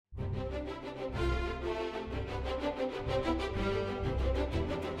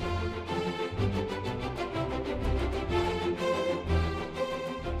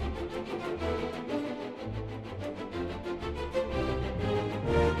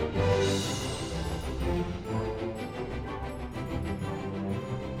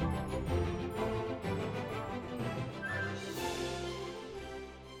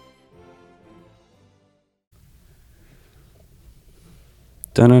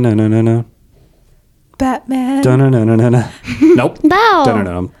Dun-dun-dun-dun-dun. Batman. Dun-dun-dun-dun-dun. Nope. No.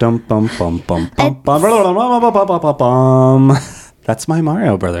 Dun-dun-dun. Dum-bum-bum-bum-bum-bum-bum-bum-bum. That's my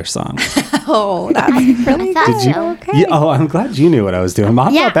Mario Brothers song. Oh, that's really Did you? Okay. Yeah, oh, I'm glad you knew what I was doing.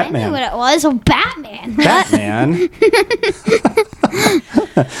 Mom, Yeah, Batman. I knew what it was. Oh, Batman. Batman.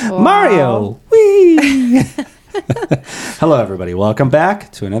 Mario. Whee! Hello, everybody. Welcome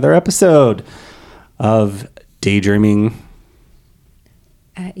back to another episode of Daydreaming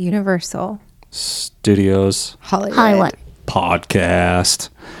at Universal Studios Hollywood. podcast.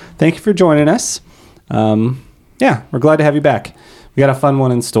 Thank you for joining us. Yeah, we're glad to have you back. We got a fun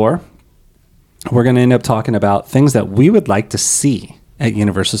one in store. We're going to end up talking about things that we would like to see at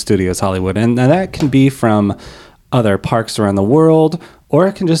Universal Studios Hollywood. And that can be from other parks around the world, or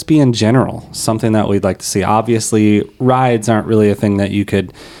it can just be in general, something that we'd like to see. Obviously, rides aren't really a thing that you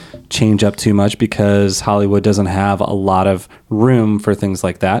could change up too much because Hollywood doesn't have a lot of room for things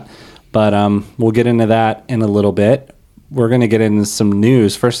like that. But we'll get into that in a little bit. We're going to get into some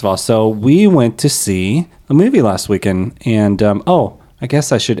news, first of all. So we went to see a movie last weekend. And, I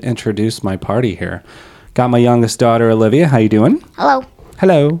guess I should introduce my party here. Got my youngest daughter, Olivia. How you doing? Hello.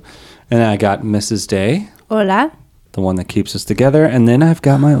 Hello. And I got Mrs. Day, Hola. the one that keeps us together. And then I've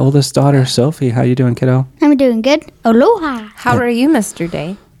got my oldest daughter, Sophie. How you doing, kiddo? I'm doing good. Aloha. How are you, Mr.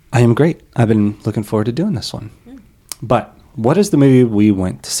 Day? I am great. I've been looking forward to doing this one. But what is the movie we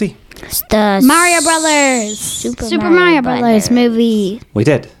went to see? It's the Mario Brothers. Super Mario Brothers movie. We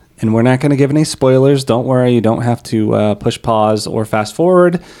did. And we're not going to give any spoilers. Don't worry. You don't have to push pause or fast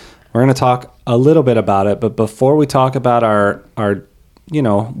forward. We're going to talk a little bit about it. But before we talk about our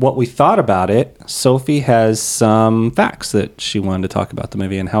what we thought about it, Sophie has some facts that she wanted to talk about the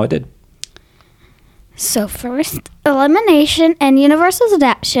movie and how it did. So first, Elimination and Universal's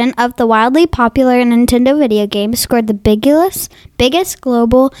adaptation of the wildly popular Nintendo video game scored the biggest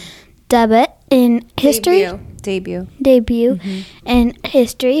global debut in history. Debut. In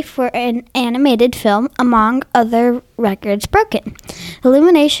history for an animated film, among other records broken.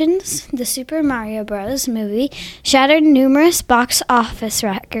 Illuminations, the Super Mario Bros. Movie, shattered numerous box office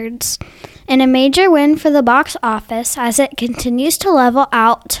records. And a major win for the box office as it continues to level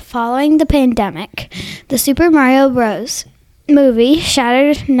out following the pandemic. The Super Mario Bros. Movie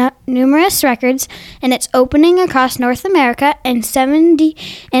shattered numerous records in its opening across North America and 70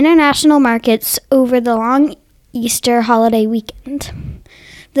 international markets over the long Easter holiday weekend.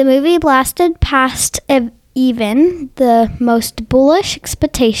 The movie blasted past even the most bullish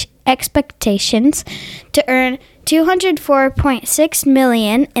expectations to earn $204.6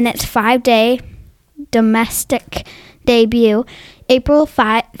 million in its 5-day domestic debut, April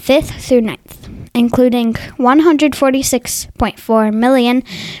 5th through 9th, including $146.4 million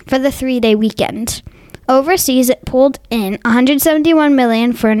for the 3-day weekend. Overseas, it pulled in $171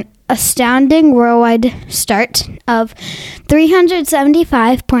 million for an astounding worldwide start of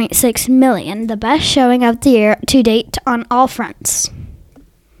 $375.6 million, the best showing of the year to date on all fronts.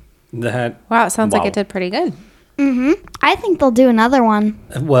 Wow, it sounds like it did pretty good. I think they'll do another one.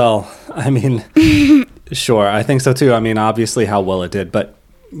 Well, I mean, sure. I think so too. I mean, obviously how well it did, but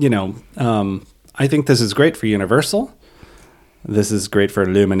I think this is great for Universal. This is great for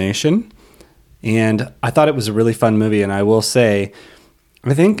Illumination. And I thought it was a really fun movie. And I will say,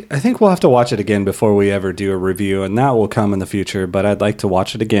 I think we'll have to watch it again before we ever do a review, and that will come in the future. But I'd like to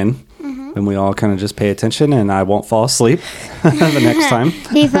watch it again, and we all kind of just pay attention, and I won't fall asleep the next time.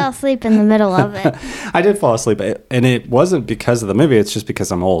 He fell asleep in the middle of it. I did fall asleep, and it wasn't because of the movie. It's just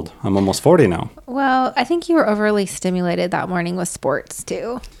because I'm old. I'm almost 40 now. Well, I think you were overly stimulated that morning with sports,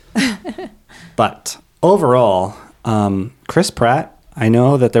 too. But overall, Chris Pratt, I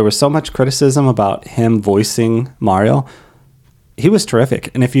know that there was so much criticism about him voicing Mario. He was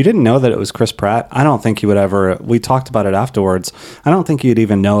terrific. And if you didn't know that it was Chris Pratt, I don't think you would ever, we talked about it afterwards, I don't think you'd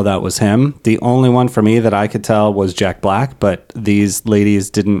even know that was him. The only one for me that I could tell was Jack Black, but these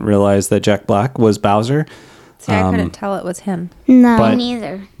ladies didn't realize that Jack Black was Bowser. See, I couldn't tell it was him. No, But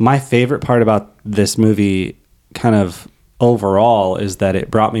neither. My favorite part about this movie kind of overall is that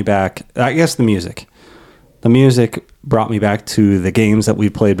it brought me back, I guess the music. The music brought me back to the games that we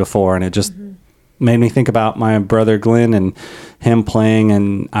played before, and it just made me think about my brother Glenn and him playing,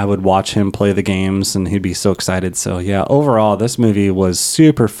 and I would watch him play the games, and he'd be so excited. So, yeah, overall, this movie was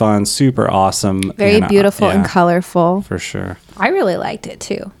super fun, super awesome. Very and, beautiful and colorful. For sure. I really liked it,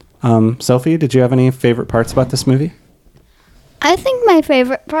 too. Sophie, did you have any favorite parts about this movie? I think my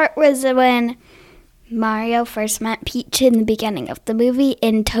favorite part was when Mario first met Peach in the beginning of the movie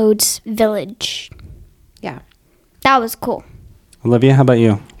in Toad's village. Yeah. That was cool. Olivia, how about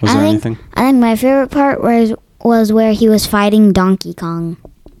you? Was there anything? I think my favorite part was was where he was fighting Donkey Kong.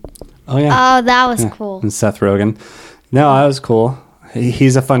 Oh, yeah. Oh, that was cool. And Seth Rogen. No, that was cool.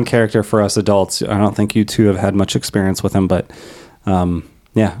 He's a fun character for us adults. I don't think you two have had much experience with him, but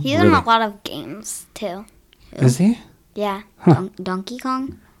yeah. He's in a lot of games, too. Is he? Yeah. Donkey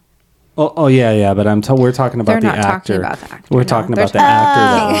Kong? Oh yeah, but we're talking about They're the not actor. talking about the actor, We're no. talking They're about the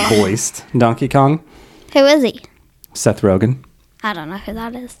actor that voiced Donkey Kong, Who is he? Seth Rogen. I don't know who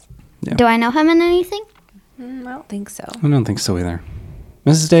that is. Yeah. Do I know him in anything? I don't think so. I don't think so either.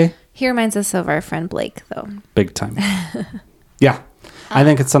 Mrs. Day, He reminds us of our friend Blake, though. big time. Yeah, I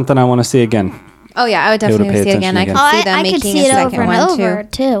think it's something I want to see again. Oh yeah, I would Able to definitely pay see it again. I attention could see them I could making see a it second over and one over,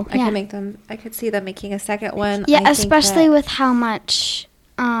 too. Yeah. I could see them making a second one. Yeah, I think especially that- with how much,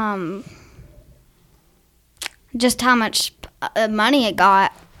 just how much money it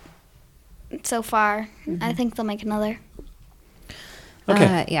got so far. I think they'll make another.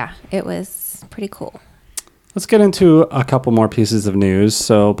 Okay. yeah, it was pretty cool. Let's get into a couple more pieces of news.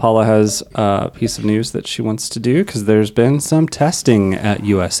 So Paula has a piece of news that she wants to do because there's been some testing at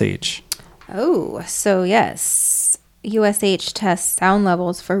USH. Oh, so yes. USH tests sound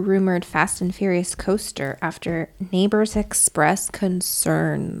levels for rumored Fast and Furious coaster after neighbors express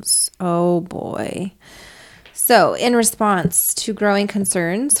concerns. Oh boy. So, in response to growing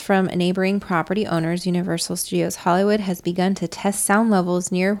concerns from neighboring property owners, Universal Studios Hollywood has begun to test sound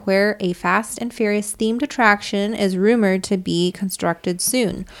levels near where a Fast and Furious themed attraction is rumored to be constructed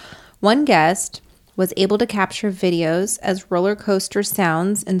soon. One guest was able to capture videos as roller coaster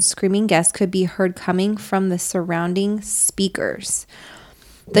sounds and screaming guests could be heard coming from the surrounding speakers.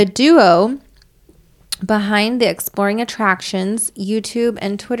 The duo behind the Exploring Attractions YouTube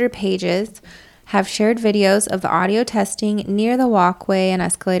and Twitter pages have shared videos of the audio testing near the walkway and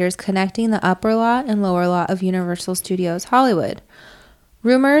escalators connecting the upper lot and lower lot of Universal Studios Hollywood.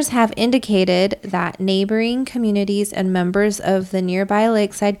 Rumors have indicated that neighboring communities and members of the nearby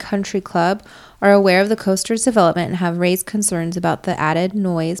Lakeside Country Club are aware of the coaster's development and have raised concerns about the added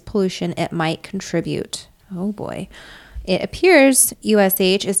noise pollution it might contribute. Oh boy. It appears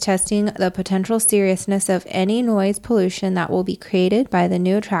USH is testing the potential seriousness of any noise pollution that will be created by the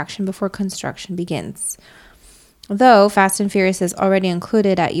new attraction before construction begins. Though Fast and Furious is already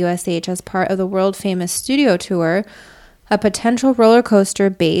included at USH as part of the world-famous studio tour, a potential roller coaster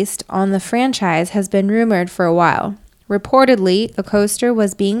based on the franchise has been rumored for a while. Reportedly, the coaster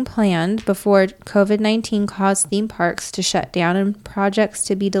was being planned before COVID-19 caused theme parks to shut down and projects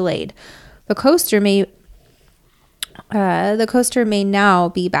to be delayed. The coaster may now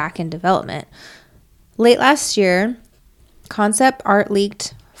be back in development. Late last year, concept art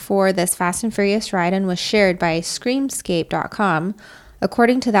leaked for this Fast and Furious ride and was shared by Screamscape.com.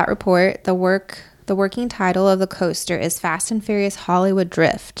 According to that report, the working title of the coaster is Fast and Furious Hollywood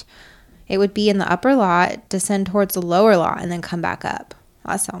Drift. It would be in the upper lot, descend towards the lower lot, and then come back up.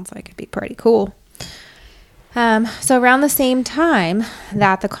 That sounds like it'd be pretty cool. So around the same time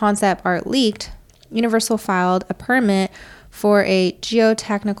that the concept art leaked, Universal filed a permit for a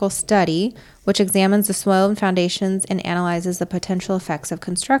geotechnical study, which examines the soil and foundations and analyzes the potential effects of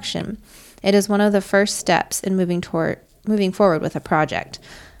construction. It is one of the first steps in moving forward with a project.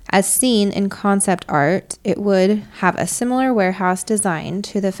 As seen in concept art, it would have a similar warehouse design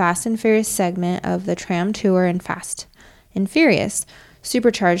to the Fast and Furious segment of the tram tour in Fast and Furious,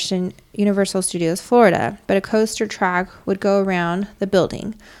 supercharged in Universal Studios Florida, but a coaster track would go around the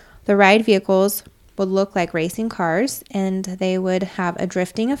building. The ride vehicles would look like racing cars, and they would have a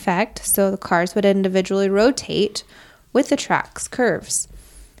drifting effect, so the cars would individually rotate with the track's curves.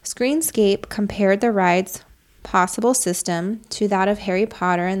 Screenscape compared the ride's possible system to that of Harry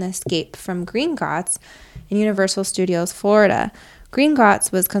Potter and the Escape from Gringotts in Universal Studios Florida.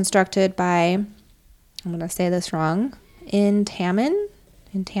 Gringotts was constructed by, I'm going to say this wrong, Intamin,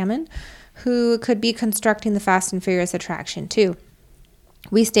 who could be constructing the Fast and Furious attraction too.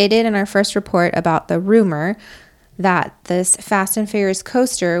 We stated in our first report about the rumor that this Fast and Furious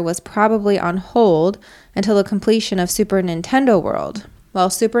coaster was probably on hold until the completion of Super Nintendo World. Well,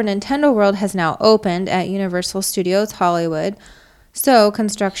 Super Nintendo World has now opened at Universal Studios Hollywood, so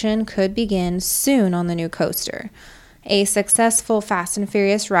construction could begin soon on the new coaster. A successful Fast and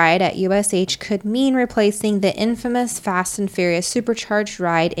Furious ride at USH could mean replacing the infamous Fast and Furious supercharged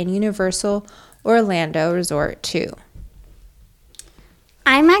ride in Universal Orlando Resort 2.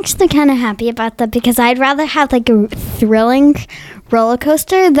 I'm actually kind of happy about that because I'd rather have like a thrilling roller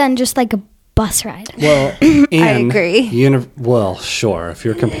coaster than just like a bus ride. Well, I agree. Well, sure, if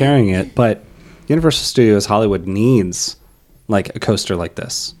you're comparing it, but Universal Studios Hollywood needs like a coaster like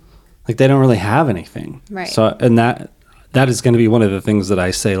this. Like they don't really have anything. Right. So, and that is going to be one of the things that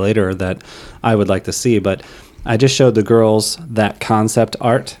I say later that I would like to see. But I just showed the girls that concept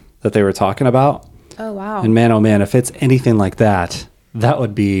art that they were talking about. Oh, wow. And man, oh man, if it's anything like that, that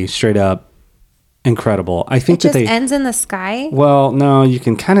would be straight up incredible. I think It just that they ends in the sky? Well, no, you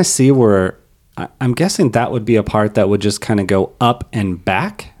can kind of see where I'm guessing that would be a part that would just kind of go up and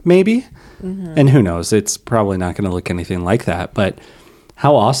back, maybe. Mm-hmm. And who knows? It's probably not going to look anything like that. But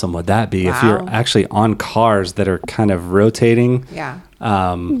how awesome would that be if you're Wow. actually on cars that are kind of rotating? Yeah.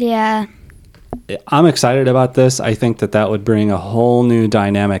 Yeah. I'm excited about this. I think that that would bring a whole new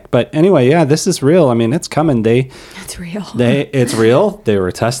dynamic. But anyway, yeah, this is real. I mean, it's coming. That's real. It's real. They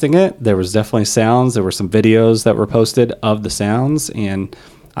were testing it. There was definitely sounds. There were some videos that were posted of the sounds, and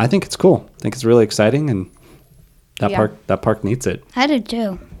I think it's cool. I think it's really exciting, and that park needs it. I do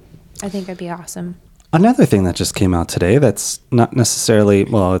too. I think it'd be awesome. Another thing that just came out today that's not necessarily,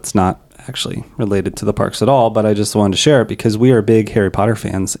 well, it's not actually related to the parks at all, but I just wanted to share it because we are big Harry Potter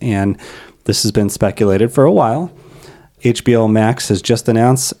fans, and this has been speculated for a while. HBO Max has just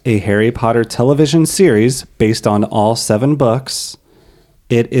announced a Harry Potter television series based on all 7 books.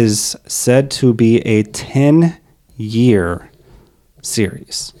 It is said to be a 10-year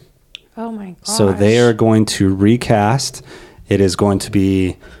series. Oh, my gosh. So they are going to recast. It is going to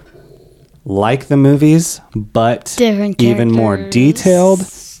be like the movies, but Different even more characters. detailed,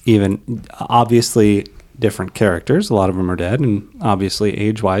 even obviously different characters. A lot of them are dead, and obviously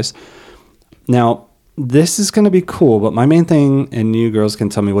age-wise. Now, this is going to be cool, but my main thing, and you girls can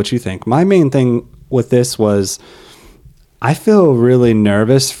tell me what you think. My main thing with this was I feel really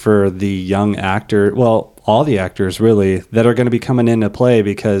nervous for the young actor, well, all the actors really, that are going to be coming into play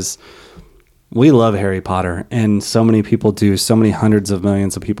because we love Harry Potter, and so many people do. So many hundreds of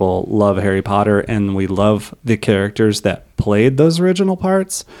millions of people love Harry Potter, and we love the characters that played those original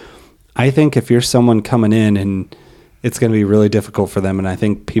parts. I think if you're someone coming in, and it's going to be really difficult for them, and I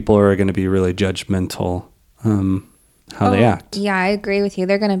think people are going to be really judgmental how they act. Yeah, I agree with you.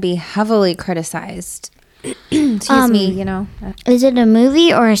 They're going to be heavily criticized. Excuse me, you know. Is it a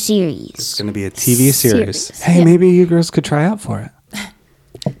movie or a series? It's going to be a TV series. Series, Hey, yeah. maybe you girls could try out for it.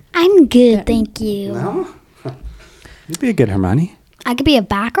 I'm good, thank you. No? You'd be a good Hermione. I could be a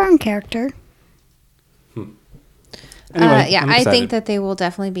background character. Anyway, Yeah, I'm I excited. think that they will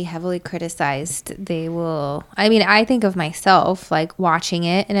definitely be heavily criticized. They will. I mean, I think of myself, like watching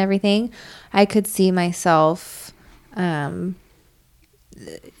it and everything. I could see myself, yeah,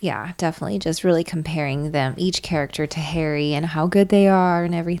 definitely just really comparing them, each character to Harry and how good they are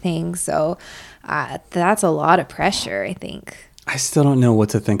and everything. So that's a lot of pressure, I think. I still don't know what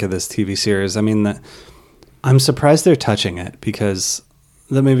to think of this TV series. I mean, I'm surprised they're touching it because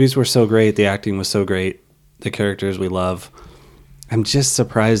the movies were so great. The acting was so great. The characters we love. I'm just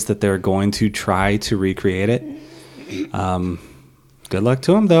surprised that they're going to try to recreate it. Good luck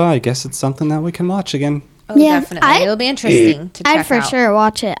to them, though. I guess it's something that we can watch again. Oh, Yeah, definitely. It'll be interesting to check I'd for out. sure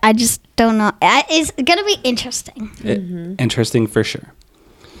watch it. I just don't know. It's gonna be interesting. Interesting for sure.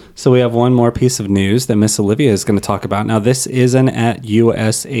 So we have one more piece of news that Miss Olivia is going to talk about. Now, this isn't at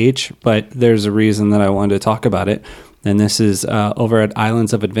USH, but there's a reason that I wanted to talk about it. And this is over at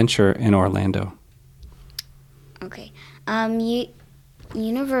Islands of Adventure in Orlando. Okay.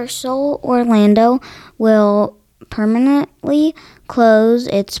 Universal Orlando will permanently close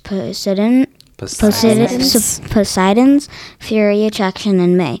its Poseidon's Fury attraction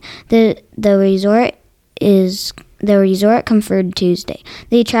in May. The resort confirmed Tuesday.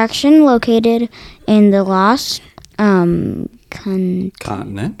 The attraction, located in the Lost Continent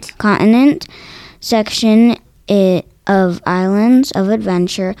section of Islands of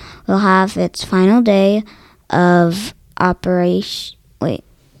Adventure, will have its final day of operation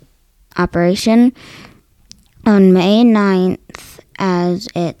on May 9th as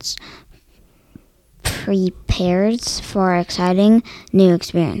it prepares for exciting new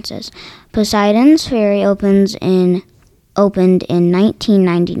experiences. Poseidon's Ferry opened in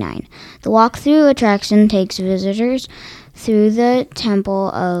 1999. The walkthrough attraction takes visitors through the Temple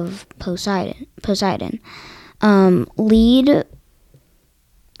of Poseidon, lead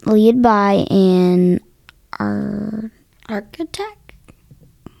by an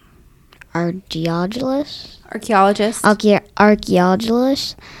archaeologist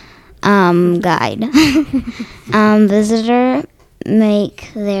guide. Visitor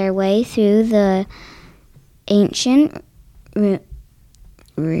make their way through the ancient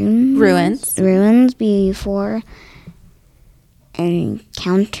ruins before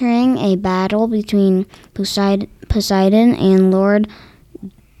encountering a battle between Poseidon and Lord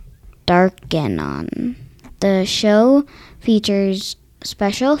Darkanon. The show features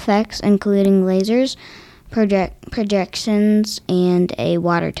special effects, including lasers, projections, and a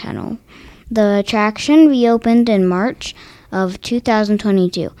water tunnel. The attraction reopened in March of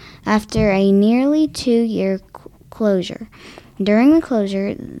 2022 after a nearly 2-year closure. During the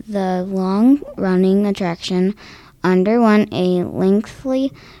closure, the long-running attraction underwent a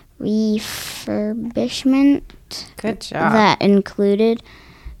lengthy refurbishment Good job. that included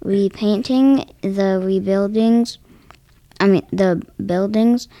repainting the building's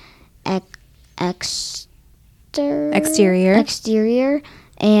exterior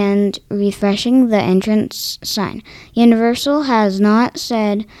and refreshing the entrance sign. Universal has not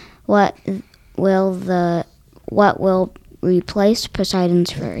said what will replace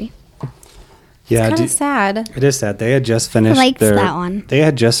Poseidon's Fury. Yeah, Kind of sad. it is sad. They had just finished that one. They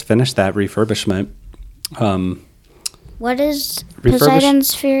had just finished that refurbishment. What does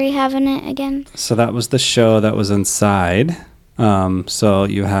Poseidon's Fury have in it again? So that was the show that was inside. So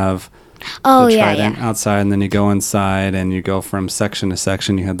you have Oh, the yeah, trident outside, and then you go inside, and you go from section to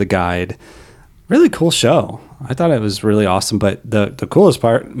section. You had the guide. Really cool show. I thought it was really awesome. But the coolest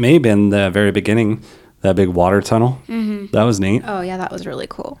part may have been the very beginning, that big water tunnel. Mm-hmm. That was neat. Oh, yeah, that was really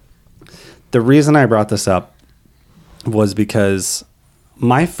cool. The reason I brought this up was because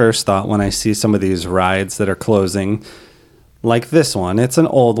my first thought when I see some of these rides that are closing, like this one, it's an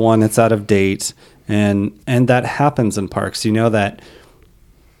old one, it's out of date, and that happens in parks. You know that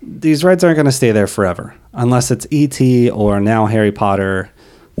these rides aren't going to stay there forever unless it's E.T. or now Harry Potter,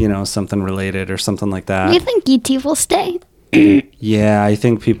 something related or something like that. Do you think E.T. will stay? Yeah, I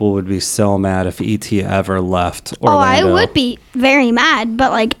think people would be so mad if E.T. ever left Orlando. Oh, I would be very mad,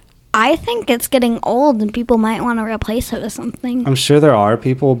 but I think it's getting old and people might want to replace it with something. I'm sure there are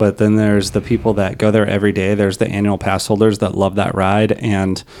people, but then there's the people that go there every day. There's the annual pass holders that love that ride,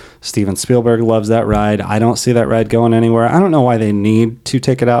 and Steven Spielberg loves that ride. I don't see that ride going anywhere. I don't know why they need to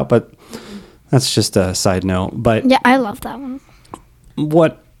take it out, but that's just a side note. But yeah, I love that one.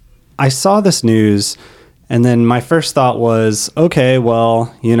 What I saw this news, and then my first thought was, okay,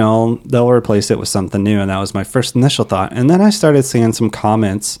 well, they'll replace it with something new. And that was my first initial thought. And then I started seeing some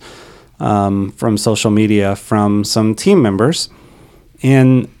comments from social media from some team members.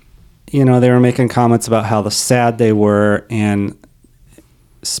 And, they were making comments about how sad they were. And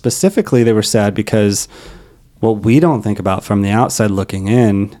specifically, they were sad because what we don't think about from the outside looking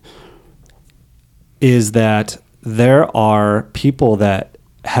in is that there are people that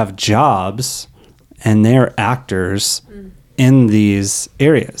have jobs and they're actors in these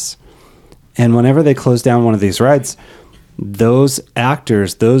areas. And whenever they close down one of these rides, those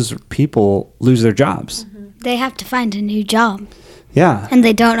actors, those people lose their jobs. They have to find a new job. Yeah. And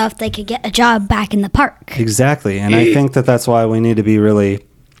they don't know if they could get a job back in the park. Exactly. And I think that that's why we need to be really,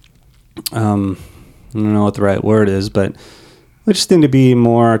 I don't know what the right word is, but we just need to be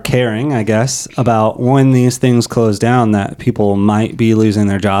more caring, I guess, about when these things close down, that people might be losing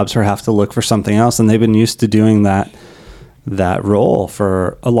their jobs or have to look for something else. And they've been used to doing that role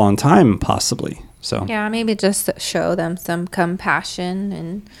for a long time, possibly. So yeah, maybe just show them some compassion.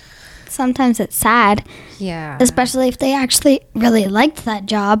 And sometimes it's sad. Yeah. Especially if they actually really liked that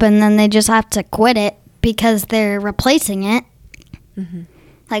job and then they just have to quit it because they're replacing it.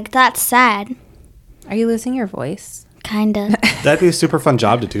 Mm-hmm. That's sad. Are you losing your voice? Kinda. That'd be a super fun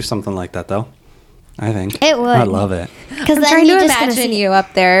job to do something like that, though. I think it would. I love it. Because I'm trying to imagine you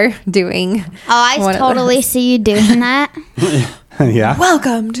up there doing. Oh, I totally see you doing that. Yeah.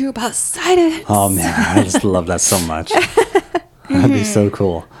 Welcome to Poseidon. Oh man, I just love that so much. That'd be so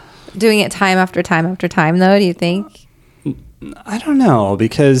cool. Doing it time after time after time, though. Do you think? I don't know,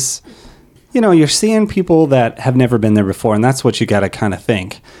 because you're seeing people that have never been there before, and that's what you got to kind of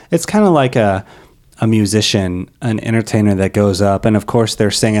think. It's kind of like a musician, an entertainer that goes up, and of course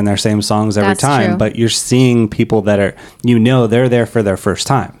they're singing their same songs every time, true. But you're seeing people that are, they're there for their first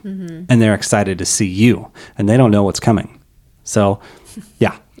time, and they're excited to see you, and they don't know what's coming. So,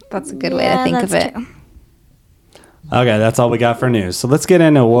 yeah. That's a good way to think of it. True. Okay, that's all we got for news. So let's get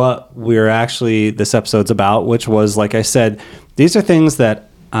into what this episode's about, which was, like I said, these are things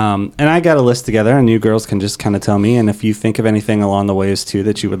that, and I got a list together, and you girls can just kind of tell me, and if you think of anything along the ways too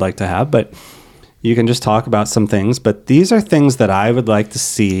that you would like to have, but you can just talk about some things. But these are things that I would like to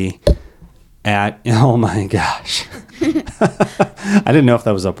see oh my gosh. I didn't know if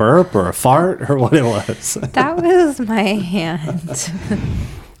that was a burp or a fart or what it was. That was my hand.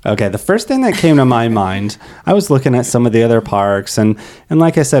 Okay, the first thing that came to my mind, I was looking at some of the other parks, and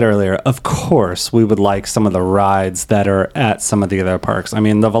like I said earlier, of course, we would like some of the rides that are at some of the other parks. I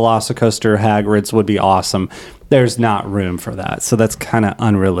mean, the Velocicoaster Hagrid's would be awesome. There's not room for that, so that's kind of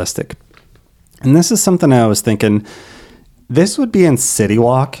unrealistic. And this is something I was thinking, this would be in City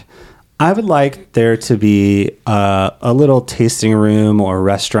Walk. I would like there to be a little tasting room or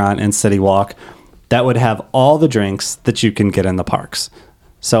restaurant in City Walk that would have all the drinks that you can get in the parks.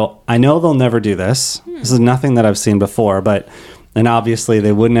 So I know they'll never do this. This is nothing that I've seen before, and obviously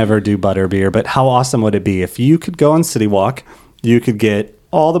they would never do butterbeer, but how awesome would it be if you could go on City Walk, you could get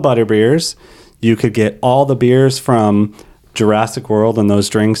all the butterbeers, you could get all the beers from Jurassic World and those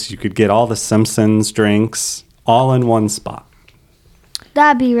drinks, you could get all the Simpsons drinks all in one spot.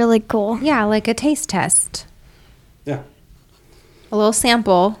 That'd be really cool. Yeah, like a taste test. Yeah. A little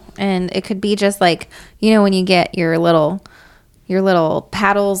sample, and it could be just like, when you get your little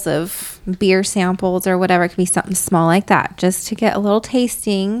paddles of beer samples or whatever, it could be something small like that, just to get a little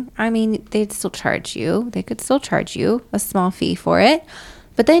tasting. I mean, they'd still charge you. They could still charge you a small fee for it.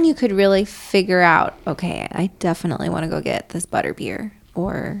 But then you could really figure out, okay, I definitely want to go get this butterbeer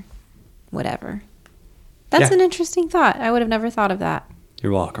or whatever. That's an interesting thought. I would have never thought of that.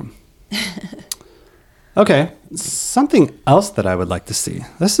 You're welcome. Okay, something else that I would like to see.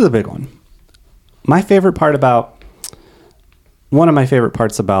 This is a big one. One of my favorite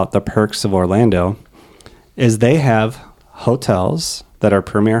parts about the perks of Orlando is they have hotels that are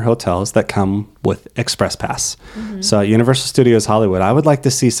premier hotels that come with Express Pass. Mm-hmm. So at Universal Studios Hollywood, I would like to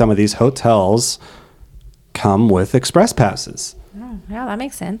see some of these hotels come with Express Passes. Oh, yeah, that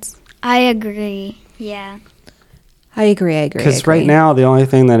makes sense. I agree. Yeah. I agree. Because right now, the only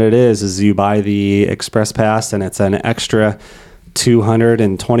thing that it is you buy the Express Pass and it's an extra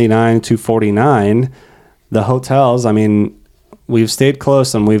 $229, $249. The hotels, I mean, we've stayed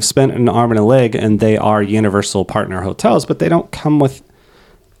close and we've spent an arm and a leg, and they are Universal partner hotels, but they don't come with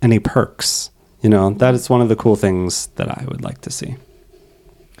any perks. That is one of the cool things that I would like to see.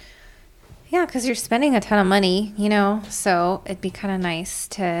 Yeah, because you're spending a ton of money, so it'd be kind of nice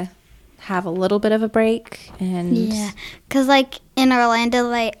to have a little bit of a break. And yeah, because in Orlando,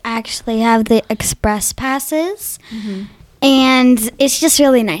 they actually have the Express Passes, and it's just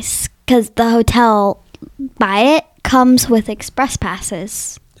really nice because the hotel comes with Express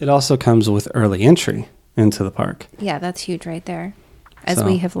Passes. It also comes with early entry into the park. Yeah, that's huge right there. As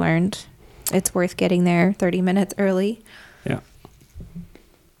we have learned, it's worth getting there 30 minutes early. Yeah.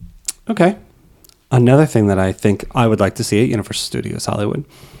 Okay. Another thing that I think I would like to see at Universal Studios Hollywood,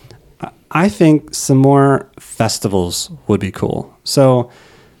 I think some more festivals would be cool. So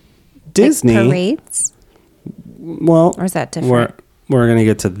Disney... Like parades? Well... Or is that different? We're going to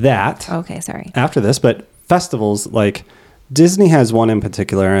get to that. Okay, sorry. After this, but festivals, like Disney has one in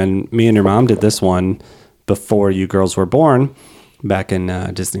particular, and me and your mom did this one before you girls were born back in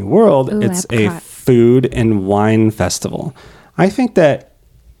Disney World. Ooh, it's Epcot. a food and wine festival. I think that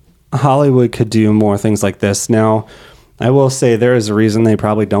Hollywood could do more things like this. Now, I will say there is a reason they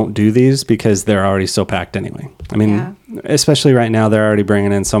probably don't do these, because they're already so packed anyway. I mean, especially right now, they're already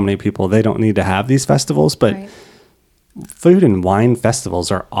bringing in so many people. They don't need to have these festivals, but food and wine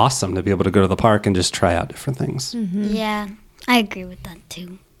festivals are awesome to be able to go to the park and just try out different things. Mm-hmm. Yeah, I agree with that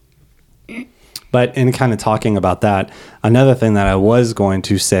too. But in kind of talking about that, another thing that I was going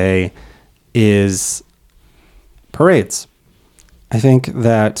to say is parades. I think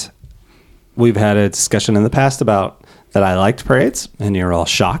that we've had a discussion in the past about that I liked parades, and you're all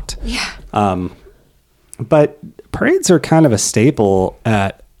shocked. Yeah. But parades are kind of a staple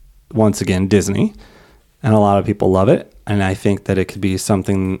at, once again, Disney, and a lot of people love it. And I think that it could be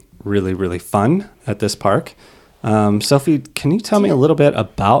something really, really fun at this park. Sophie, can you tell me a little bit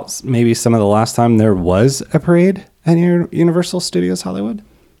about maybe some of the last time there was a parade at Universal Studios Hollywood?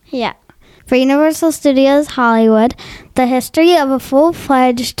 Yeah. For Universal Studios Hollywood, the history of a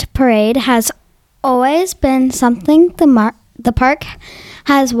full-fledged parade has always been something the park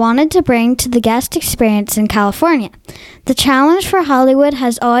has wanted to bring to the guest experience in California. The challenge for Hollywood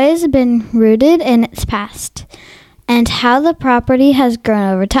has always been rooted in its past and how the property has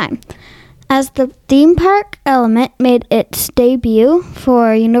grown over time. As the theme park element made its debut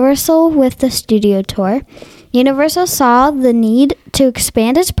for Universal with the Studio Tour, Universal saw the need to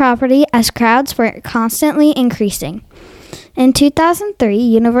expand its property as crowds were constantly increasing. In 2003,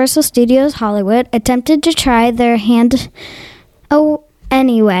 Universal Studios Hollywood attempted to try their hand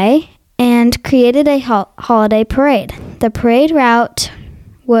anyway and created a holiday parade. The parade route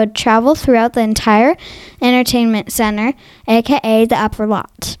would travel throughout the entire entertainment center, aka the upper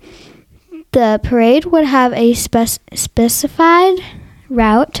lot. The parade would have a specified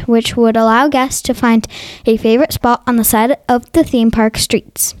route which would allow guests to find a favorite spot on the side of the theme park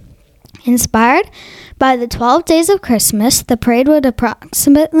streets. Inspired by the 12 Days of Christmas, the parade would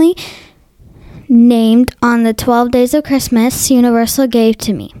approximately named on the 12 Days of Christmas Universal gave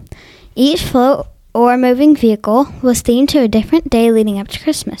to me. Each float or moving vehicle was themed to a different day leading up to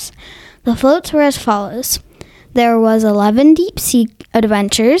Christmas. The floats were as follows. There was 11 deep sea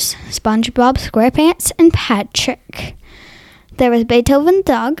adventures, SpongeBob SquarePants, and Patrick. There was Beethoven's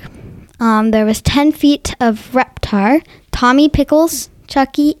dog. There was 10 feet of Reptar, Tommy Pickles,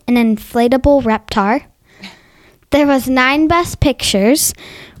 Chucky, an inflatable Reptar. There was 9 best pictures,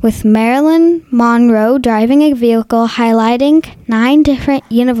 with Marilyn Monroe driving a vehicle, highlighting 9 different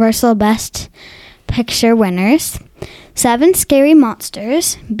Universal Best Picture winners. 7 scary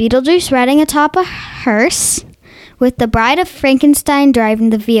monsters, Beetlejuice riding atop a hearse, with the Bride of Frankenstein driving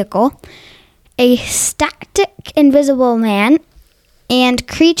the vehicle, a static invisible man, and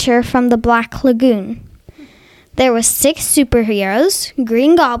Creature from the Black Lagoon. There was 6 superheroes,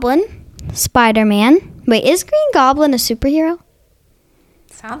 Green Goblin, Spider-Man. Wait, is Green Goblin a superhero?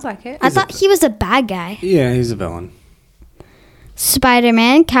 Sounds like it. I thought he was a bad guy. Yeah, he's a villain.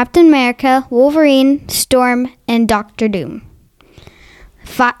 Spider-Man, Captain America, Wolverine, Storm, and Doctor Doom.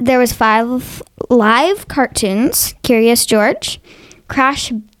 There was 5 live cartoons, Curious George,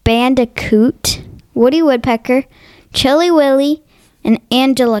 Crash Bandicoot, Woody Woodpecker, Chilly Willy, and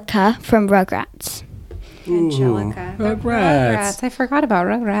Angelica from Rugrats. Angelica. Rugrats. I forgot about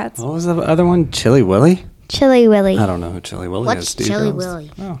Rugrats. What was the other one? Chilly Willy? Chilly Willy. I don't know who Chilly Willy is. What's Do you Chilly girls?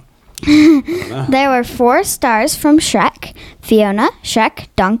 Willy? Oh. There were 4 stars from Shrek, Fiona, Shrek,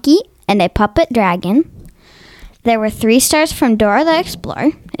 Donkey, and a puppet dragon. There were 3 stars from Dora the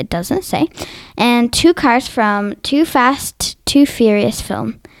Explorer, it doesn't say, and 2 cars from Too Fast, Too Furious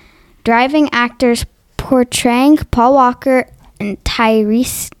film. Driving actors portraying Paul Walker and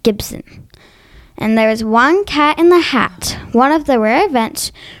Tyrese Gibson. And there was 1 Cat in the Hat, one of the rare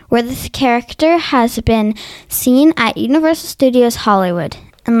events where this character has been seen at Universal Studios Hollywood.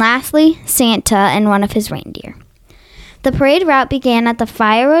 And lastly, Santa and one of his reindeer. The parade route began at the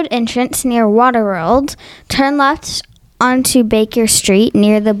Fire Road entrance near Waterworld, turn left onto Baker Street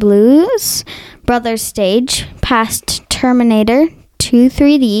near the Blues Brothers stage, past Terminator 2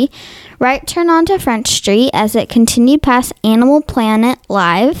 3D, right turn onto French Street as it continued past Animal Planet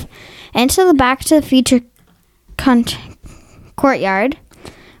Live, into the Back to the Future courtyard,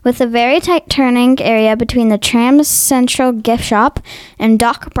 with a very tight turning area between the Tram's Central gift shop and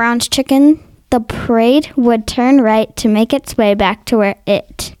Doc Brown's Chicken. The parade would turn right to make its way back to where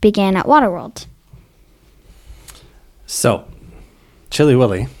it began at Waterworld. So, Chilly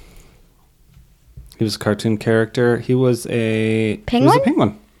Willy. He was a cartoon character. He was a Penguin? He was a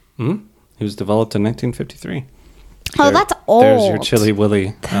penguin. Mm-hmm. He was developed in 1953. Oh, that's old. There's your Chilly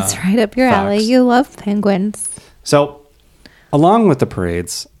Willy. That's right up your alley. facts. You love penguins. So, along with the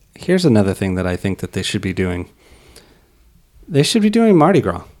parades, here's another thing that I think that they should be doing. They should be doing Mardi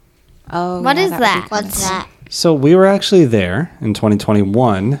Gras. Oh, What yeah, is would be that? fun. What's that? So we were actually there in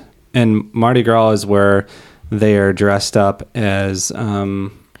 2021, and Mardi Gras is where they are dressed up as,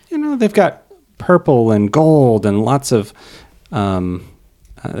 they've got purple and gold and lots of,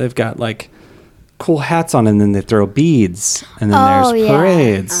 they've got like cool hats on, and then they throw beads, and then Oh, there's yeah.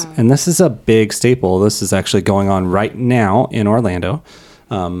 parades. And this is a big staple. This is actually going on right now in Orlando.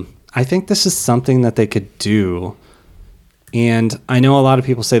 I think this is something that they could do. And I know a lot of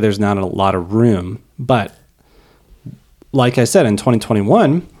people say there's not a lot of room, but like I said, in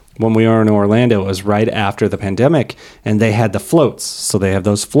 2021, when we were in Orlando, it was right after the pandemic, and they had the floats. So they have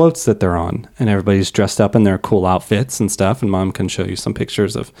those floats that they're on, and everybody's dressed up in their cool outfits and stuff. And Mom can show you some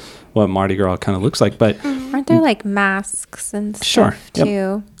pictures of what Mardi Gras kind of looks like. But Aren't there like masks and stuff Sure. Yep.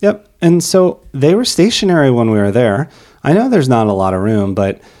 too? Yep. And so they were stationary when we were there. I know there's not a lot of room,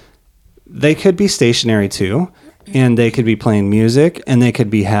 but they could be stationary too. And they could be playing music, and they could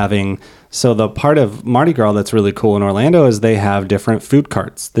be having... So the part of Mardi Gras that's really cool in Orlando is they have different food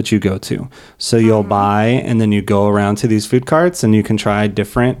carts that you go to. So you'll buy, and then you go around to these food carts, and you can try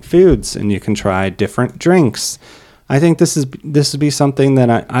different foods, and you can try different drinks. I think this would be something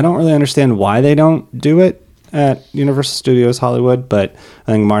that I don't really understand why they don't do it at Universal Studios Hollywood, but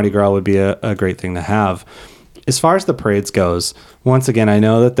I think Mardi Gras would be a great thing to have. As far as the parades goes, once again, I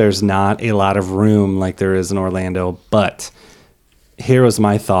know that there's not a lot of room like there is in Orlando, but here was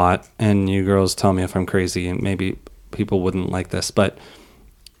my thought, and you girls tell me if I'm crazy, and maybe people wouldn't like this, but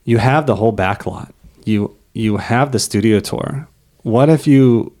you have the whole back lot. You have the studio tour. What if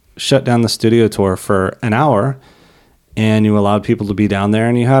you shut down the studio tour for an hour and you allowed people to be down there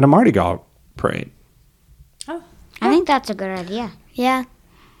and you had a Mardi Gras parade? Oh, I think that's a good idea. Yeah.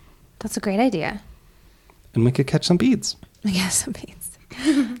 that's a great idea. And we could catch some beads. I guess it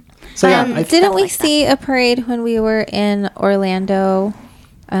means. So yeah, I Didn't we see a parade when we were in Orlando?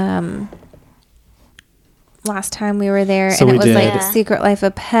 Last time we were there, So and it we was did. like Yeah. Secret Life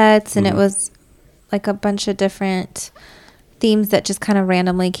of Pets, and Mm-hmm. it was like a bunch of different themes that just kind of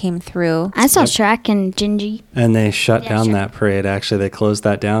randomly came through. I saw Shrek and Gingy. And they shut down sure. that parade. Actually, they closed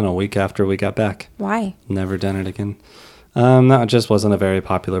that down a week after we got back. Why? Never done it again. That just wasn't a very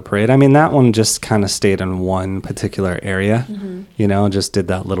popular parade. I mean, that one just kind of stayed in one particular area, just did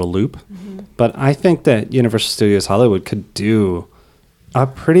that little loop. But I think that Universal Studios Hollywood could do a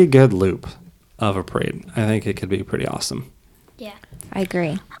pretty good loop of a parade. I think it could be pretty awesome. Yeah. I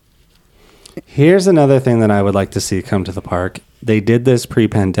agree. Here's another thing that I would like to see come to the park. They did this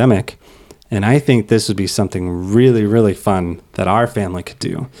pre-pandemic, and I think this would be something really, really fun that our family could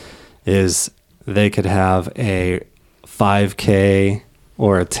do, is they could have a 5K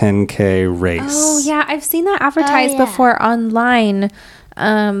or a 10K race. Oh, yeah. I've seen that advertised yeah. before online.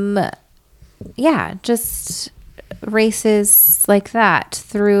 Just races like that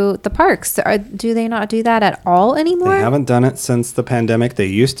through the parks. Do they not do that at all anymore? They haven't done it since the pandemic. They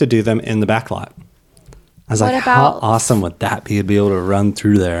used to do them in the back lot. I was What like, how about- awesome would that be to be able to run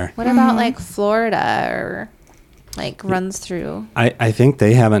through there? What about like Florida or like runs through? I think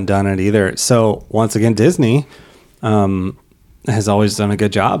they haven't done it either. So once again, Disney has always done a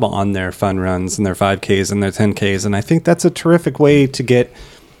good job on their fun runs and their 5Ks and their 10Ks. And I think that's a terrific way to get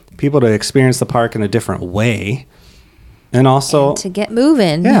people to experience the park in a different way. And also To get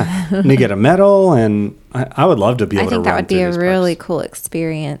moving. yeah, and you get a medal, and I would love to be able I to think run that would be through a these really parks. cool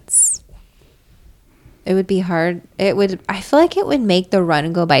experience. It would be hard. I feel like it would make the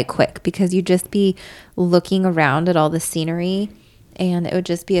run go by quick because you'd just be looking around at all the scenery, and it would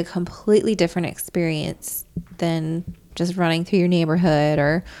just be a completely different experience than just running through your neighborhood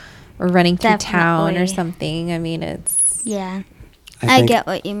or running through town or Definitely. something. I mean, it's Yeah. I I think- get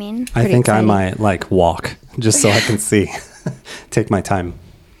what you mean. I pretty think I exciting. might like walk just so I can see, take my time.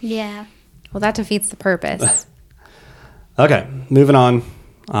 Yeah. well, that defeats the purpose. Okay, moving on.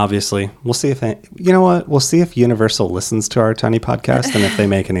 Obviously, we'll see if you know what. We'll see if Universal listens to our tiny podcast and if they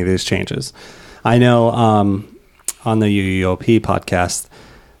make any of these changes. I know on the UUOP podcast,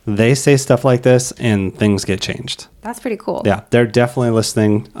 they say stuff like this and things get changed. That's pretty cool. Yeah, they're definitely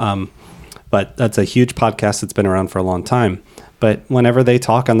listening. But that's a huge podcast that's been around for a long time. But whenever they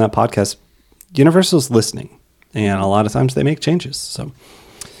talk on that podcast, Universal's listening, and a lot of times they make changes. So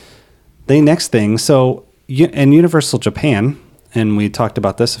the next thing, in Universal Japan, and we talked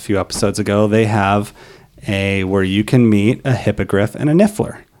about this a few episodes ago, they have where you can meet a hippogriff and a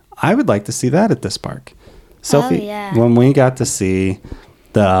niffler. I would like to see that at this park. Sophie, yeah. when we got to see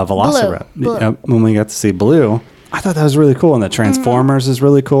the Velociraptor, when we got to see Blue, I thought that was really cool. And the Transformers is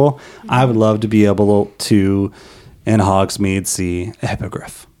really cool. I would love to be able to, in Hogsmeade, see a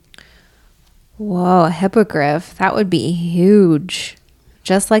hippogriff. Whoa, a hippogriff. That would be huge.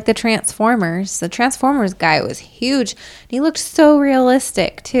 Just like the Transformers. The Transformers guy was huge. He looked so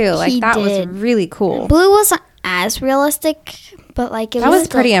realistic, too. Like, He that did. was really cool. Blue wasn't as realistic, but like That was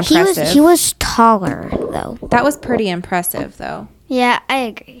pretty impressive. He was taller though. That was pretty impressive, though. Yeah, I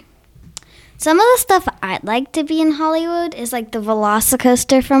agree. Some of the stuff I'd like to be in Hollywood is like the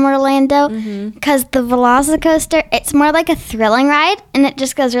Velocicoaster from Orlando, because the Velocicoaster, it's more like a thrilling ride, and it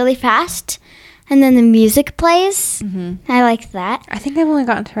just goes really fast, and then the music plays. I like that. I think I've only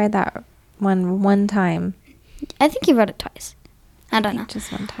gotten to ride that one time. I think you rode it twice. I don't know.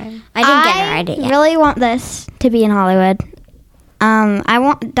 Just one time. I didn't get to ride it yet. really want this to be in Hollywood. I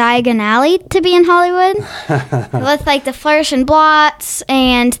want Diagon Alley to be in Hollywood with like the Flourish and Blots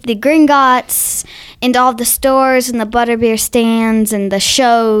and the Gringotts and all the stores and the butterbeer stands and the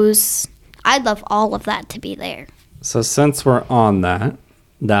shows. I'd love all of that to be there. So since we're on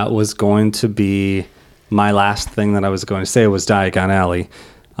that was going to be my last thing that I was going to say was Diagon Alley.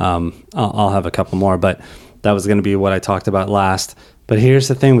 I'll have a couple more, but that was going to be what I talked about last. But here's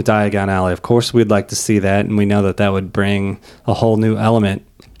the thing with Diagon Alley. Of course, we'd like to see that, and we know that that would bring a whole new element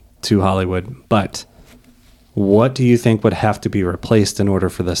to Hollywood. But what do you think would have to be replaced in order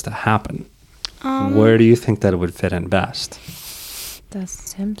for this to happen? Where do you think that it would fit in best? The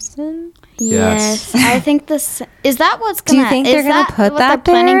Simpsons? Yes. I think this is that what's Do gonna. you think is they're gonna that put what that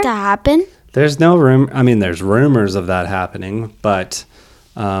they're planning there? to happen? There's no room. I mean, there's rumors of that happening, but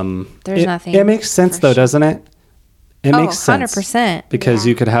There's nothing. It makes sense, for though, sure. doesn't it? It makes sense. 100%. Because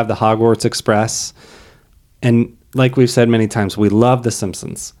you could have the Hogwarts Express. And like we've said many times, we love The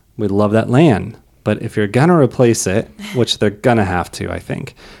Simpsons. We love that land. But if you're going to replace it, which they're going to have to, I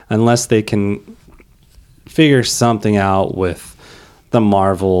think, unless they can figure something out with the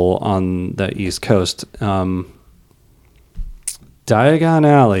Marvel on the East Coast, Diagon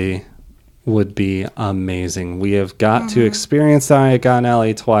Alley would be amazing. We have got to experience Diagon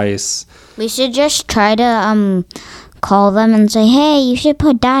Alley twice. We should just try to call them and say, hey, you should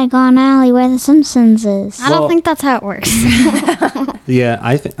put Diagon Alley where the Simpsons is. I don't think that's how it works. Yeah,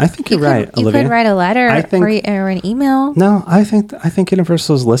 I think you're right, You Olivia. could write a letter I think- or an email. No, I think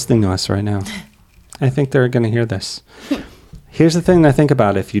Universal's listening to us right now. I think they're going to hear this. Here's the thing I think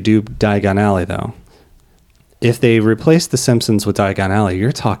about if you do Diagon Alley, though. If they replace The Simpsons with Diagon Alley,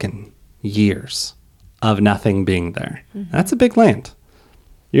 you're talking years of nothing being there. That's a big land.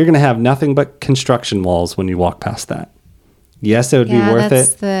 You're going to have nothing but construction walls when you walk past that. Yes, it would be worth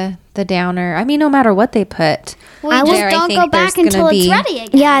that's it. the downer. I mean, no matter what they put, I there, just don't think go back there's until gonna it's be- ready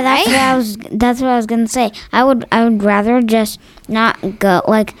again. Yeah, that's right? what I was gonna say. I would rather just not go.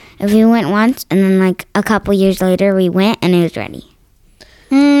 Like if we went once and then like a couple years later we went and it was ready.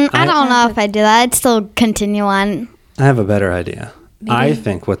 I don't know if I do that. I'd still continue on. I have a better idea. I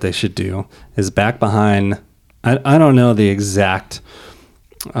think what they should do is back behind. I don't know the exact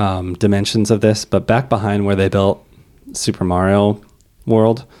dimensions of this, but back behind where they built Super Mario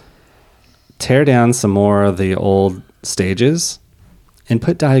World, tear down some more of the old stages and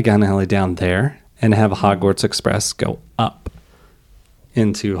put Diagon Alley down there and have Hogwarts Express go up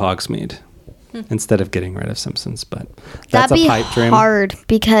into Hogsmeade instead of getting rid of Simpsons. But that's That'd a be pipe dream. hard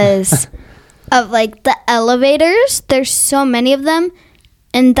because of like the elevators. There's so many of them,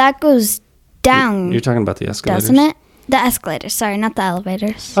 and that goes down, You're talking about the escalators, doesn't it? The escalators. Sorry, not the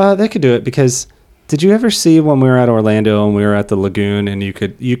elevators. They could do it because did you ever see when we were at Orlando and we were at the lagoon and you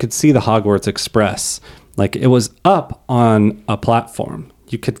could see the Hogwarts Express, like it was up on a platform.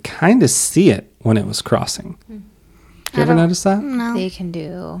 You could kind of see it when it was crossing. Did you ever notice that? No. They can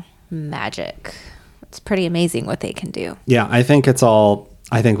do magic. It's pretty amazing what they can do. Yeah, I think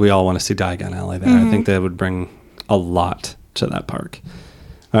we all want to see Diagon Alley there. I think that would bring a lot to that park.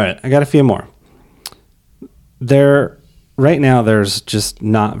 All right, I got a few more. Right now, there's just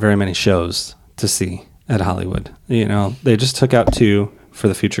not very many shows to see at Hollywood. You know, they just took out 2 for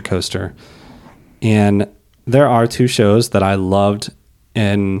the Future Coaster. And there are 2 shows that I loved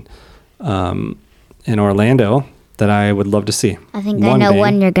in Orlando that I would love to see. I think I know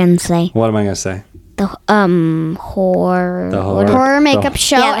one you're gonna say. What am I going to say? The horror. The horror. Horror makeup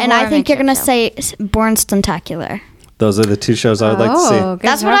show, Yeah, the and I horror think you're makeup gonna say Born Stuntacular. Those are the 2 shows I would like to see. good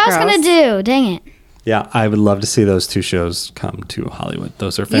That's what job, I was girls. gonna do. Dang it. Yeah, I would love to see those 2 shows come to Hollywood.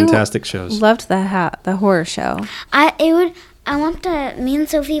 Those are fantastic shows. Loved the horror show. Me and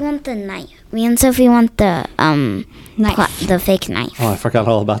Sophie want the knife. Me and Sophie want the Knife. the fake knife. Oh, I forgot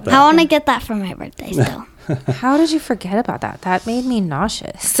all about that. I want to get that for my birthday still. How did you forget about that? That made me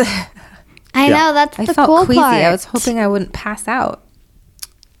nauseous. I Yeah. know, that's I the felt cool queasy. part. I was hoping I wouldn't pass out.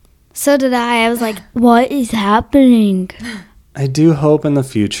 So did I. I was like, what is happening? I do hope in the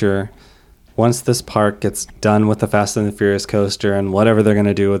future, once this park gets done with the Fast and the Furious coaster and whatever they're going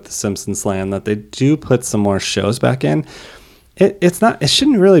to do with the Simpsons Land, that they do put some more shows back in. It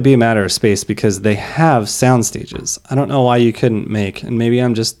shouldn't really be a matter of space because they have sound stages. I don't know why you couldn't make, and maybe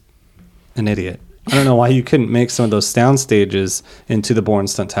I'm just an idiot. I don't know why you couldn't make some of those sound stages into the Born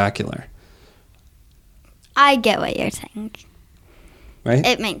Stuntacular, I get what you're saying. right?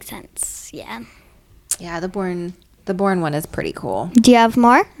 It makes sense. Yeah. Yeah, the Born one is pretty cool. Do you have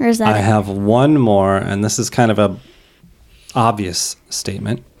more, or is that I it? have one more, and this is kind of a obvious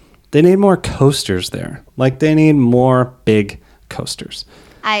statement. They need more coasters there. Like, they need more big coasters.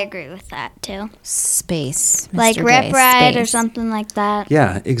 I agree with that too. Space. Mr. Like J, Rip Ride or space. something like that.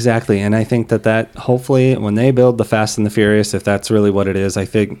 Yeah, exactly. And I think that hopefully when they build the Fast and the Furious, if that's really what it is,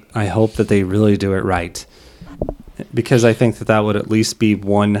 I hope that they really do it right. Because I think that would at least be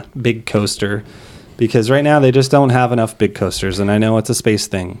one big coaster. Because right now they just don't have enough big coasters. And I know it's a space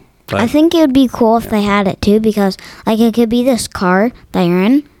thing. But I think it would be cool if they had it too, because like it could be this car that you're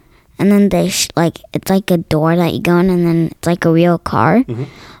in, and then it's like a door that you go in, and then it's like a real car,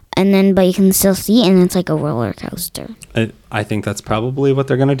 and then but you can still see, and it's like a roller coaster. I think that's probably what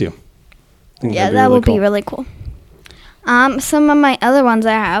they're going to do. I think Yeah, that'd that really would cool. be really cool. Some of my other ones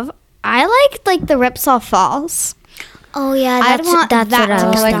I have, I like the Ripsaw Falls. Oh yeah, I'd want that's that what I to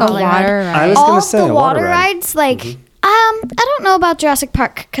was be like a thinking. water I ride. was All gonna say the a water water ride. rides, like I don't know about Jurassic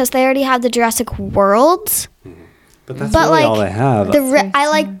Park because they already have the Jurassic World. But that's But really like all they have. I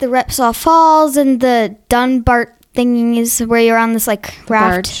like the Ripsaw Falls and the Dunbart thingies where you're on this like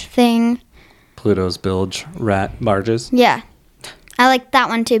raft barge. thing. Pluto's bilge rat barges. Yeah, I like that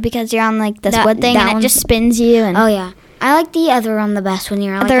one too because you're on like this That- wood thing that and it one's- just spins you. And Oh yeah, I like the other one the best when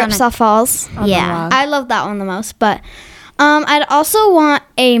you're like the on Ripsaw Falls. On the yeah. log. I love that one the most. But I'd also want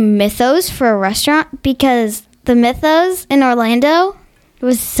a Mythos for a restaurant because the Mythos in Orlando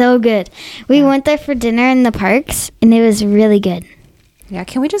was so good. We went there for dinner in the parks and it was really good. Yeah,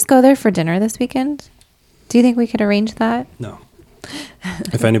 can we just go there for dinner this weekend? Do you think we could arrange that? No.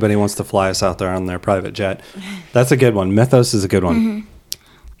 If anybody wants to fly us out there on their private jet, that's a good one. Mythos is a good one. Mm-hmm.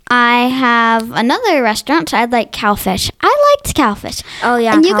 I have another restaurant. I'd like cowfish. I liked cowfish. Oh,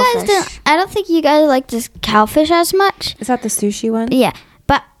 yeah, and you guys cowfish. don't. I don't think you guys like this cowfish as much. Is that the sushi one? Yeah,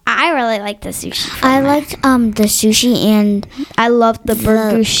 but I really like the sushi. I liked the sushi, and I loved the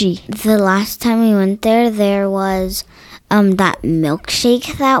burgushi. the last time we went there was that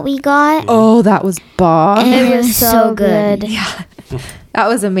milkshake that we got. Oh, that was bomb. It was so good. Yeah. That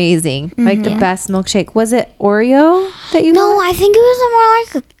was amazing. Like the best milkshake. Was it Oreo that you No, got? I think it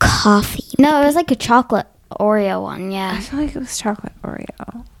was more like a coffee. No, it was like a chocolate Oreo one. I Yeah. feel like it was chocolate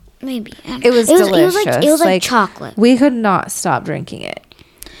Oreo. Maybe. I don't It was know. delicious. It was like chocolate. We could not stop drinking it.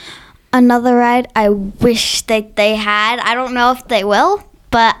 Another ride I wish that they had. I don't know if they will,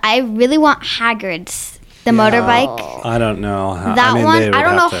 but I really want Haggard's. The motorbike. I don't know. How, That they one, would I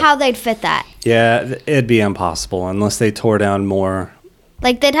don't know have to- how they'd fit that. Yeah, it'd be impossible unless they tore down more.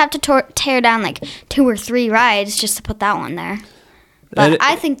 Like, they'd have to tear down, like, 2 or 3 rides just to put that one there. But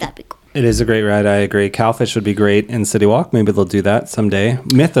I think that'd be cool. It is a great ride. I agree. Cowfish would be great in City Walk. Maybe they'll do that someday.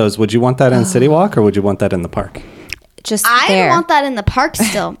 Mythos, would you want that in City Walk or would you want that in the park? Just I there. want that in the park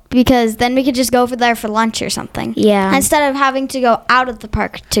still, because then we could just go over there for lunch or something. Yeah. Instead of having to go out of the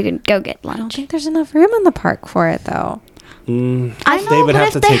park to go get I don't lunch. think there's enough room in the park for it, though. I know, They would but have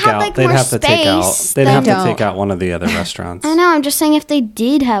if to they take had, out. like, They'd more have to take out. space, They'd then- have to Don't. take out one of the other restaurants. I know, I'm just saying if they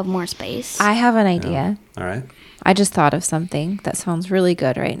did have more space. I have an idea. All right. I just thought of something that sounds really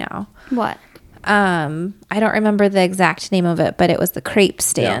good right now. What? I don't remember the exact name of it, but it was the crepe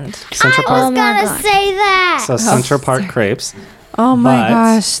stand. Central I was Park. gonna say that. So Central Park crepes. Oh my But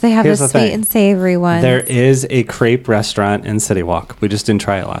gosh, they have the here's the sweet thing. and savory one. There is a crepe restaurant in City Walk. We just didn't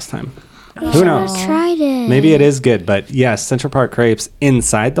try it last time. Who knows? Tried it. Maybe it is good, but yes, Central Park crepes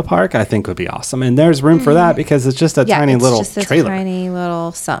inside the park I think would be awesome. And there's room for that because it's just a tiny it's little just a trailer. tiny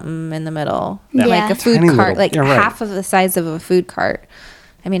little something in the middle, Yeah. like a food Tiny cart, little- like you're right. half of the size of a food cart.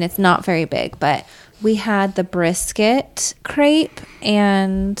 I mean, it's not very big, but we had the brisket crepe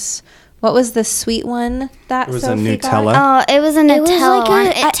and what was the sweet one that It was a Sophie Nutella. got? Oh, it was a was Nutella like one.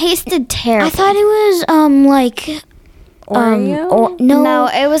 a- It tasted terrible. I thought it was like Oreo? or, no,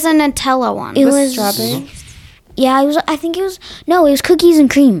 it was a Nutella one. it With was strawberry. Yeah, it was. I think it was. No, it was cookies and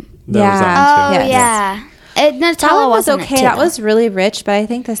cream. There was Yeah. that Oh too. Yes. yeah, That Nutella one was wasn't okay. It too, That though. was really rich, but I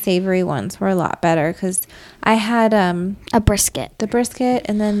think the savory ones were a lot better because I had a brisket. the brisket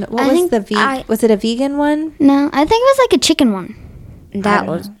and then what I was think the vegan? Was it a vegan one? No, I think it was like a chicken one. That don't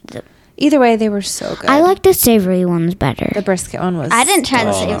was. Either way, they were so good. I like the savory ones better. the brisket one was. I didn't try the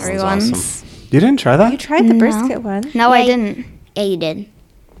Oh, that savory sounds ones. awesome. You didn't try that? You tried the No. brisket one. No, I Yeah, didn't. Yeah, you did.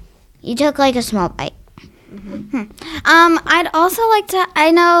 You took like a small bite. I'd also like to.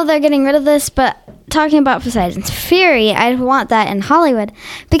 I know they're getting rid of this, but talking about Poseidon's Fury, I'd want that in Hollywood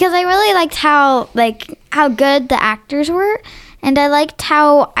because I really liked how good the actors were, and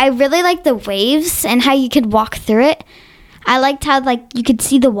I really liked the waves and how you could walk through it. I liked how you could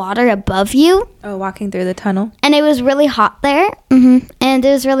see the water above you, Oh, walking through the tunnel. and it was really hot there. And it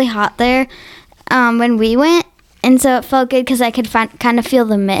was really hot there when we went, and so it felt good because I could kind of feel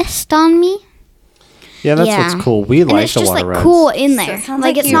the mist on me. Yeah, that's Yeah. what's cool. We And like it's the just water like rides. cool in there. It sounds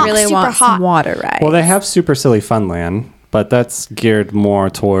like it's you not really super want hot. some water rides. Well, they have Super Silly Funland, but that's geared more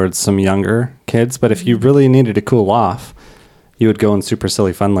towards some younger kids. But if you really needed to cool off, you would go in Super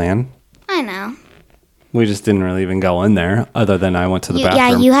Silly Funland. I know. We just didn't really even go in there, other than I went to the Yeah,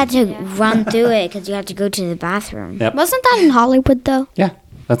 bathroom. you had to run through it because you had to go to the bathroom. Yep. Wasn't that in Hollywood though? Yeah,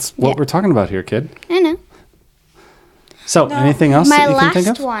 that's what we're talking about here, kid. I know. So, anything else My that you can think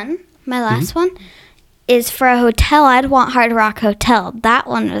last of? one. My last one is for a hotel. I'd want Hard Rock Hotel. That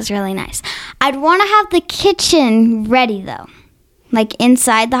one was really nice. I'd want to have the kitchen ready though. Like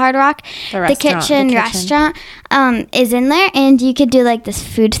inside the Hard Rock, The kitchen restaurant. is in there, and you could do like this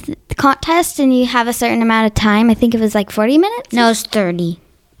food contest, and you have a certain amount of time. I think it was like 40 minutes. No, it's 30.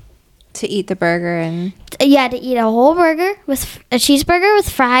 to eat the burger and Yeah, to eat a whole burger with a cheeseburger with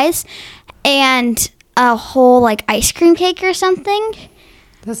fries, and a whole like ice cream cake or something.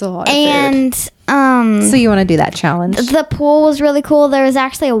 that's a lot of And So you want to do that challenge? the pool was really cool. There was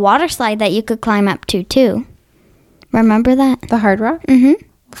actually a water slide that you could climb up to too. Remember that? The Hard Rock? Mm-hmm.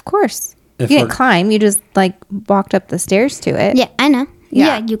 Of course. If You didn't we're- climb. You just walked up the stairs to it. Yeah, I know.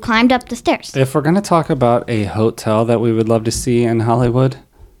 Yeah. Yeah, you climbed up the stairs. If we're going to talk about a hotel that we would love to see in Hollywood,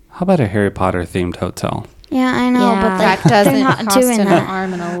 how about a Harry Potter themed hotel? Yeah, I know, Yeah. but That they're doesn't not cost doing an that.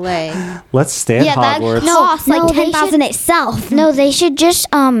 arm and a leg. Let's stay at Yeah, that Hogwarts. costs No, like they 10,000 itself. No, they should just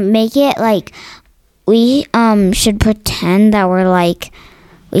make it like we should pretend that we're like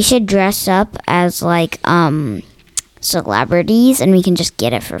we should dress up as like celebrities, and we can just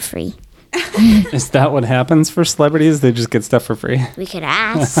get it for free. Is that what happens for celebrities? They just get stuff for free? We could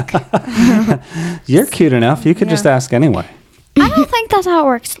ask. You're cute enough. You could just ask anyway. I don't think that's how it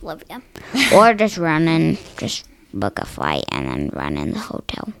works, Olivia. Or just book a flight and then run in the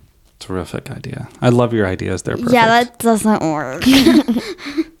hotel. Terrific idea. I love your ideas. They're perfect. Yeah, that doesn't work.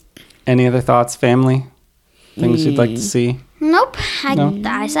 Any other thoughts, family? Things you'd like to see? Nope.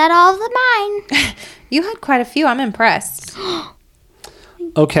 I said all of mine. You had quite a few. I'm impressed.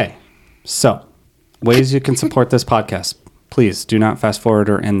 Okay. So, ways you can support this podcast. Please do not fast forward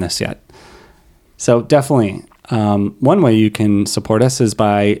or end this yet. So, definitely, one way you can support us is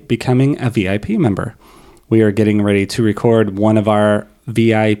by becoming a VIP member. We are getting ready to record one of our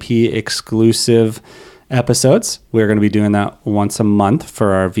VIP exclusive episodes. We're going to be doing that once a month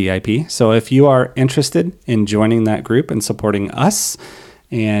for our VIP. So if you are interested in joining that group and supporting us,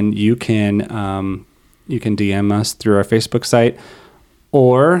 and you can DM us through our Facebook site,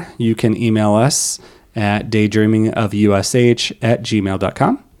 or you can email us at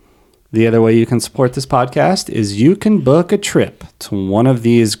daydreamingofUSH@gmail.com. The other way you can support this podcast is you can book a trip to one of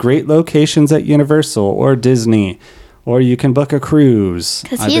these great locations at Universal or Disney, or you can book a cruise.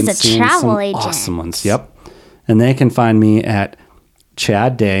 Because he's a travel agent. Awesome ones, yep. And they can find me at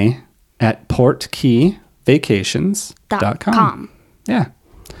Chad Day at portkeyvacations.com. Yeah.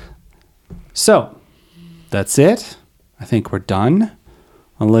 So, that's it. I think we're done.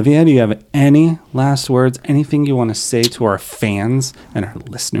 Olivia, do you have any last words? Anything you want to say to our fans and our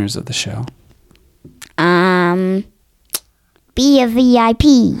listeners of the show? Be a VIP.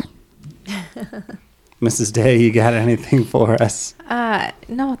 Mrs. Day, you got anything for us?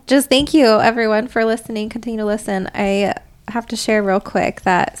 No, just thank you, everyone, for listening. Continue to listen. I have to share real quick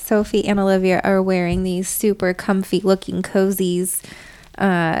that Sophie and Olivia are wearing these super comfy looking cozies,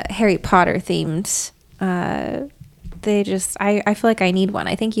 Harry Potter themed. I feel like I need one.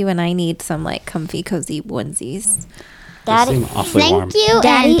 I think you and I need some like comfy, cozy onesies. Daddy, thank you,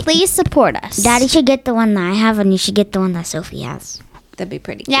 Daddy, and please support us. Daddy should get the one that I have, and you should get the one that Sophie has. That'd be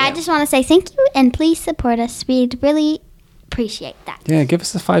pretty cute. Yeah, I just want to say thank you, and please support us. We'd really appreciate that. Yeah, give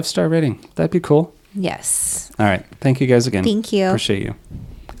us a 5-star rating. That'd be cool. Yes. All right. Thank you guys again. Thank you. Appreciate you.